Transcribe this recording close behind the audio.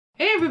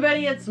Hey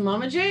everybody, it's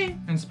Mama J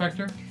and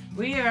Spectre.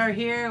 We are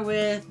here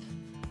with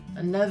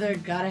another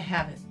Gotta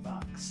Have It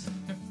box.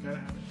 Yep, gotta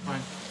have it.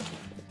 Fine.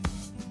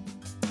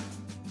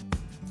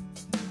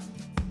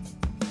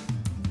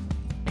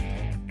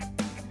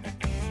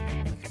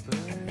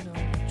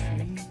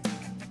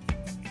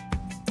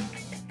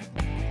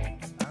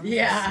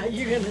 Yeah,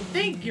 you're gonna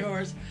think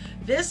yours.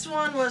 This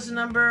one was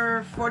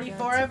number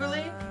 44, I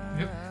believe.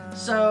 Yep.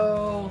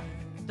 So,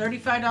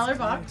 $35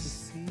 box,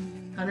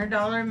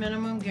 $100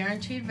 minimum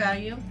guaranteed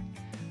value.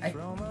 I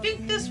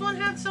think this one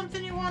had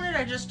something you wanted,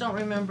 I just don't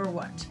remember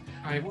what.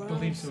 I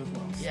believe so as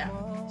well. Yeah.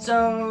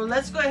 So,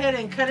 let's go ahead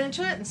and cut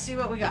into it and see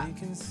what we got.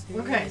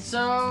 Okay,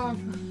 so...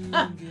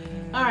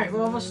 Alright,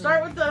 well, we'll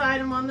start with the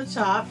item on the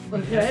top,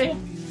 okay?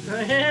 Go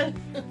ahead.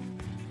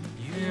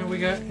 And we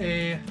got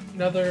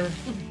another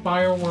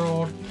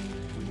BioWorld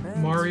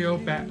Mario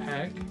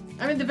backpack.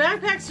 I mean, the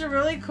backpacks are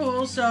really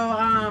cool, so,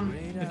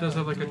 It does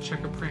have like a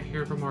checker print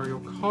here for Mario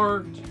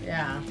Kart.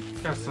 yeah.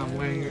 Got some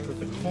weighing it with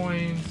the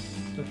coins,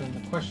 and then the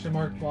question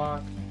mark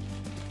block.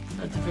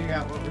 Have to figure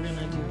out what we're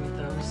gonna do with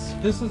those.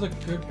 This is a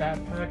good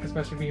backpack,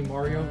 especially being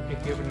Mario,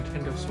 if you have a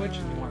Nintendo Switch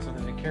and you want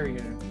something to carry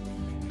it in.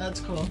 That's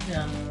cool,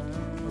 yeah.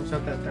 We'll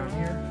set that down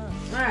here.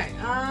 Alright,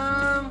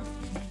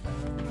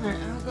 alright,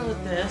 I'll go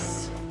with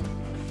this.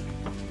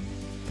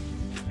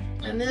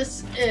 And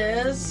this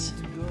is,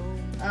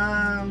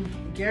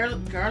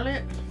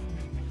 Garlet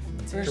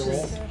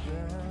versus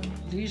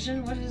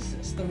Legion. What is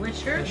this? The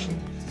Witcher?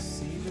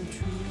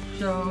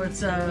 So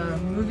it's a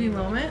movie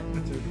moment.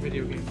 It's a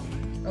video game.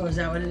 Oh, is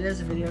that what it is?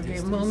 A video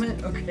game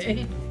moment?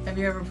 Okay. Have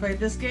you ever played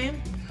this game?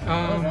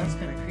 Oh, that's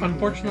kind of creepy.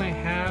 Unfortunately, I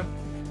have.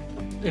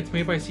 It's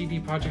made by CD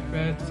Projekt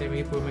Red, same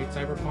people who made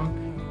Cyberpunk.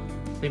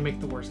 They make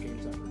the worst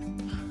games ever.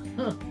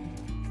 Huh.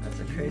 That's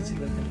a crazy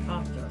looking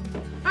pop though.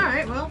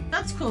 Alright, well,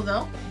 that's cool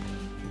though.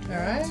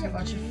 Alright,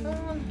 watch your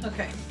phone.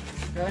 Okay,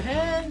 go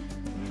ahead.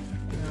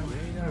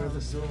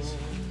 This is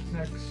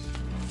next.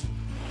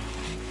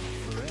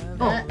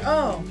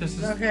 This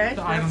is okay.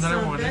 the item that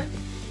I wanted.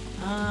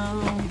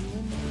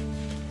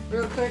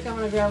 Real quick, I'm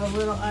going to grab a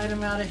little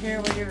item out of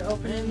here while you're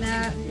opening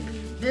that.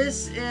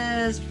 This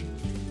is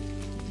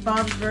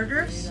Bob's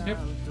Burgers. Yep.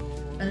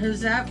 And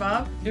who's that,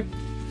 Bob? Yep.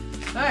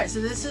 Alright,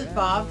 so this is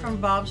Bob from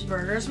Bob's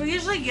Burgers. We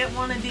usually get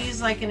one of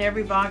these like in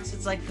every box.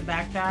 It's like the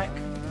backpack.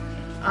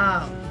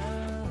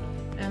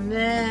 And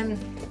then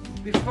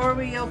before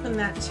we open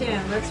that tin,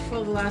 let's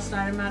pull the last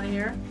item out of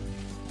here.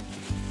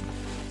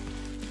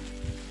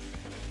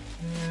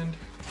 And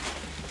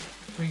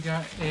we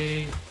got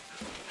a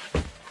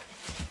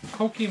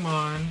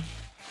Pokemon.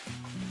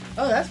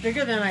 Oh, that's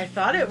bigger than I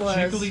thought it was.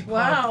 Jigglypuff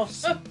wow.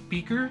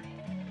 speaker,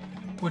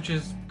 which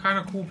is kind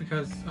of cool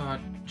because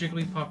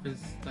Jigglypuff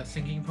is a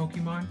singing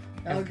Pokemon.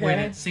 And Okay. when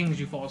it sings,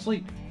 you fall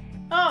asleep.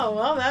 Oh,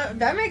 well,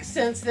 that makes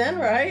sense then,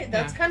 right?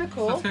 That's kind of So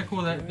cool. it's kind of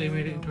cool that they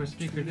made it into a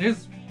speaker. It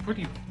is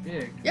pretty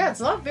big. Yeah, it's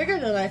a lot bigger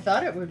than I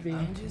thought it would be.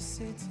 And it is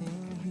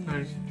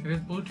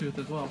Bluetooth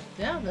as well.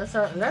 Yeah, that's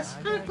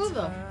kind of cool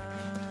though.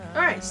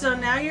 All right, so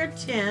now your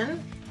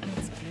tin.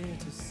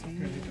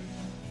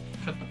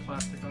 Cut the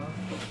plastic off.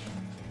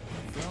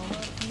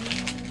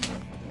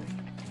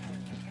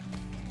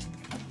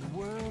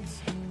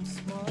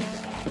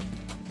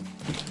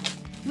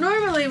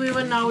 Normally we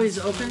wouldn't always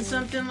open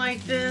something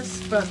like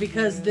this, but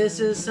because this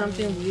is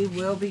something we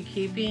will be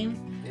keeping,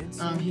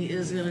 he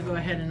is going to go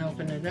ahead and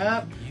open it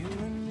up.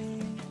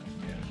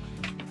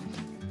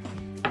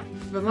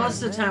 But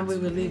most of the time we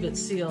would leave it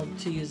sealed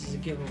to use as a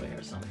giveaway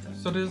or something.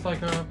 So it is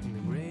like a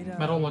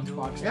metal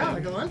lunchbox. Yeah,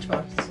 like a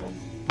lunchbox.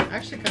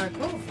 Actually kind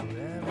of cool.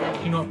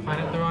 Do you know what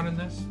planet they're on in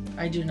this?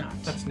 I do not.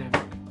 That's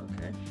Namek.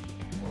 Okay.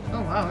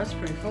 Oh wow, that's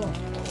pretty cool.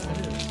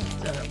 It is.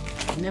 Is that a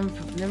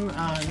Nimbus,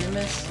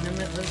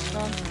 what's it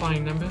called?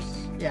 Flying Nimbus.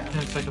 Yeah. And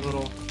it's like a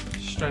little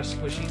stress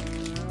squishy.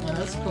 Oh,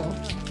 that's cool.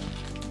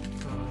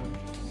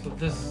 So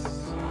this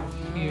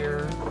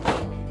here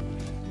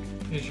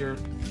is your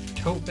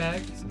tote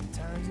bag.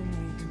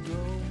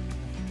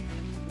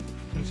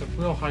 It's a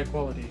real high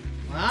quality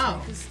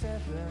Wow.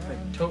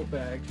 like tote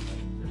bag.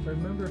 If I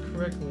remember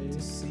correctly, I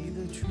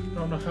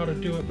don't know how to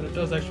do it, but it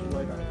does actually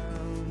light up.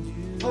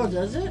 Oh,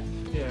 does it?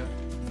 Yeah.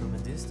 From a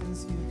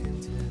distance you can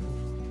tell.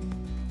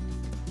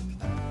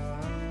 Like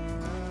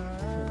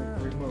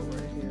the remote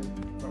right here.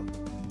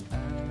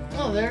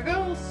 Oh, there it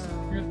goes.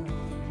 Here.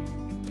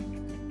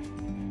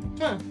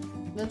 Huh.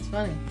 That's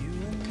funny.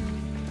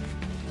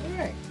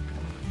 Alright.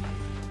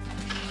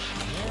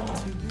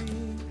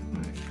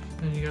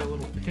 Then you got a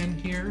little pin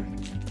here.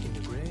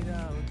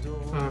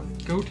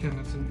 Goten,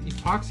 it's an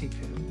epoxy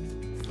pin.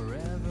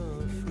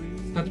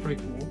 That's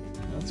pretty cool.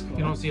 That's cool.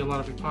 You don't see a lot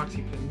of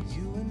epoxy pins.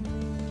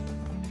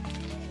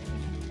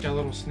 Got a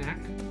little snack.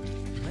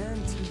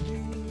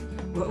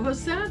 What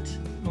was that?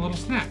 A little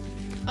snack.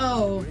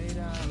 Oh.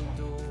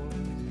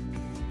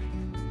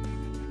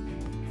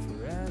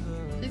 I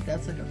think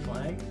that's like a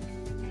flag.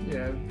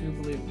 Yeah, I do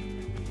believe.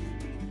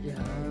 Yeah,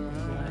 a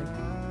flag.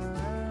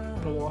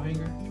 Little wall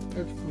hanger.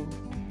 That's cool.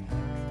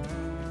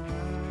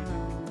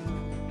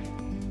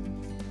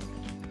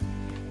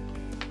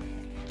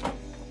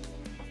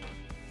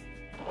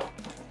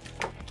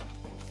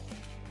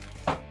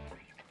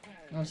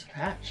 What's a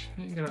patch?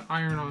 You get an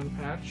iron-on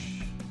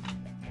patch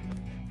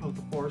of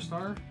the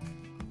 4-star.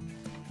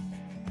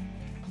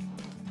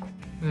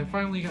 And then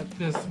finally you got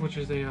this, which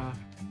is a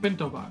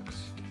bento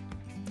box.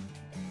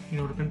 You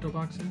know what a bento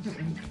box is?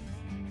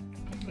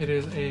 It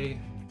is a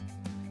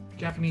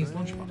Japanese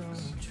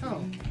lunchbox.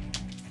 Oh.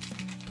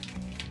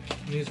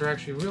 These are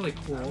actually really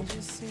cool. I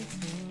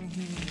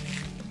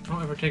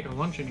don't ever take a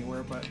lunch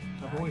anywhere, but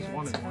I've always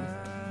wanted one.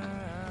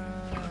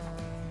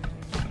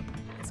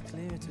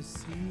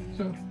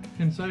 So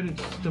inside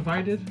it's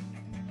divided.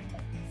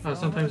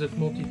 Sometimes it's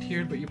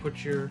multi-tiered, but you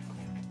put your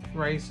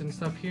rice and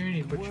stuff here, and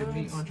you put your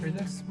meat entree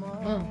there.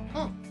 Oh.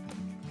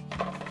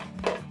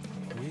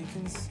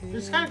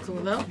 It's kind of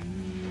cool though.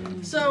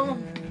 So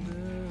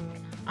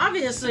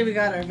obviously we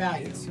got our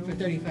value for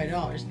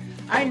 $35.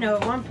 I know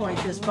at one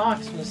point this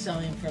box was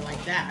selling for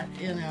like that,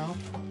 you know.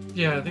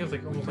 Yeah, I think it's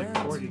like almost like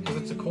 40 because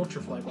it's a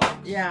culture fly box.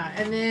 Yeah,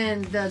 and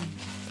then the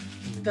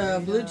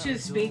Bluetooth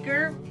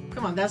speaker,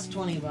 come on, that's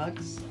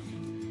 $20.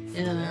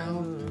 You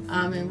know.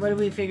 And what did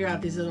we figure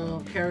out? These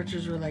little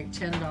characters were like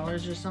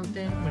 $10 or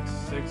something. Like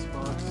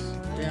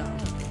 $6. Yeah.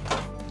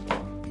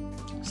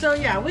 So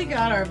yeah, we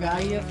got our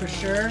value for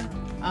sure.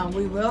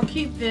 We will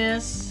keep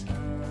this.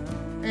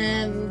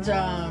 And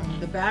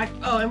the back.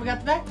 Oh, and we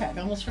got the backpack.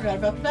 I almost forgot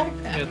about the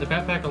backpack. Yeah, the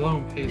backpack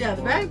alone pays. Yeah,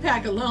 the for it.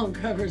 backpack alone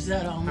covers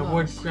that almost. I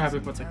would grab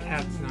it, but the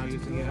cat's now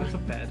using it as a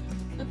bed.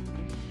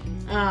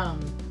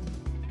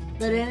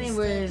 But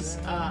anyways,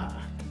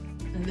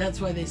 and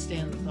that's why they stay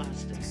in the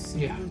plastic.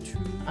 Yeah.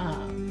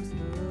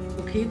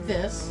 We'll keep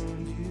this,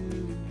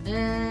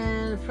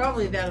 and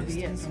probably that'll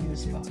be it from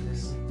this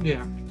box.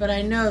 Yeah. But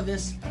I know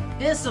this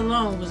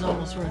alone was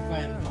almost worth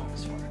buying the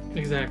box for.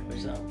 Exactly.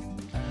 So,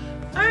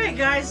 all right,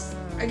 guys.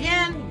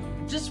 Again,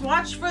 just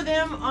watch for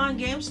them on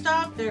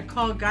GameStop. They're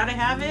called Gotta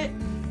Have It.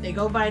 They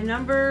go by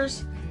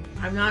numbers.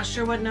 I'm not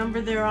sure what number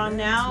they're on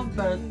now,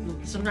 but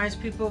sometimes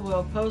people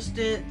will post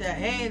it that,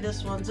 hey,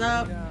 this one's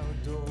up.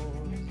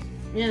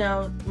 You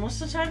know,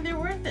 most of the time they're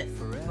worth it.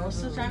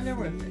 Most of the time they're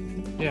worth it.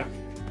 Yeah.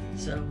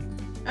 So,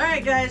 all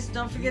right, guys,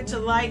 don't forget to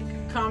like,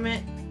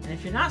 comment, and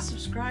if you're not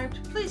subscribed,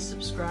 please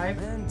subscribe.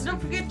 And don't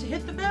forget to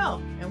hit the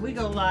bell. And we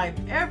go live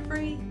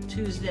every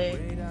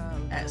Tuesday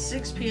at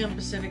 6 p.m.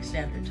 Pacific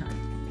Standard Time.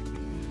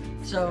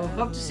 So,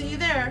 hope to see you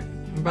there.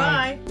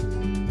 Bye.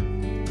 Bye.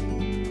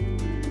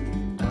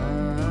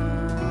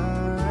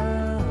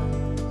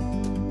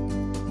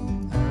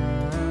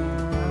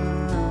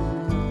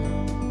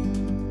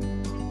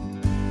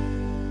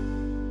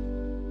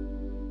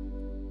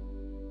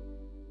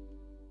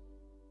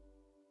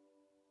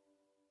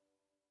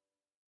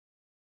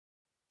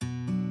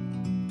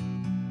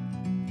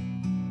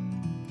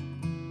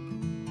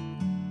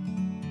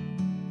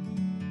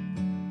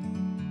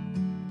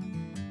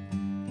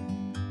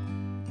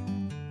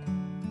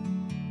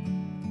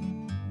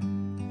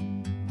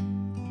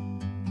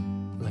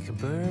 Like a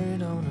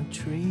bird on a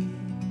tree,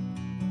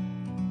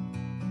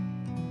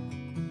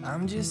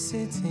 I'm just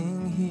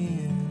sitting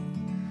here.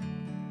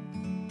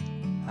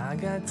 I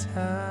got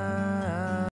time.